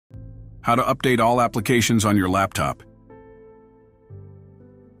How to update all applications on your laptop.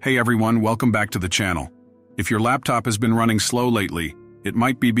 Hey everyone, welcome back to the channel. If your laptop has been running slow lately, it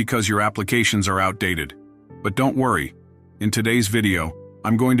might be because your applications are outdated. But don't worry. In today's video,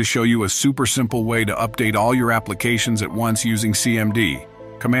 I'm going to show you a super simple way to update all your applications at once using CMD,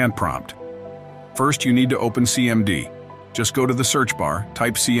 command prompt. First, you need to open CMD. Just go to the search bar,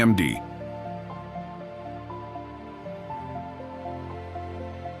 type CMD.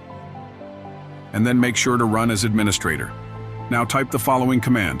 And then make sure to run as administrator. Now type the following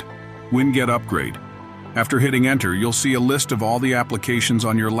command, winget upgrade. After hitting enter, you'll see a list of all the applications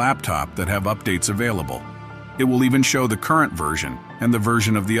on your laptop that have updates available. It will even show the current version and the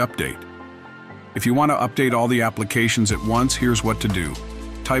version of the update. If you want to update all the applications at once, here's what to do.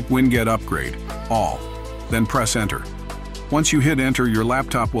 Type winget upgrade, all, then press enter. Once you hit enter, your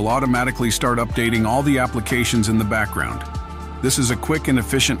laptop will automatically start updating all the applications in the background. This is a quick and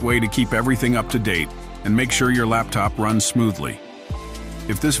efficient way to keep everything up to date and make sure your laptop runs smoothly.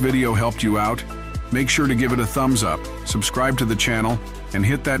 If this video helped you out, make sure to give it a thumbs up, subscribe to the channel, and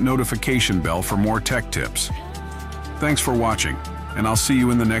hit that notification bell for more tech tips. Thanks for watching, and I'll see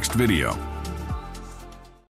you in the next video.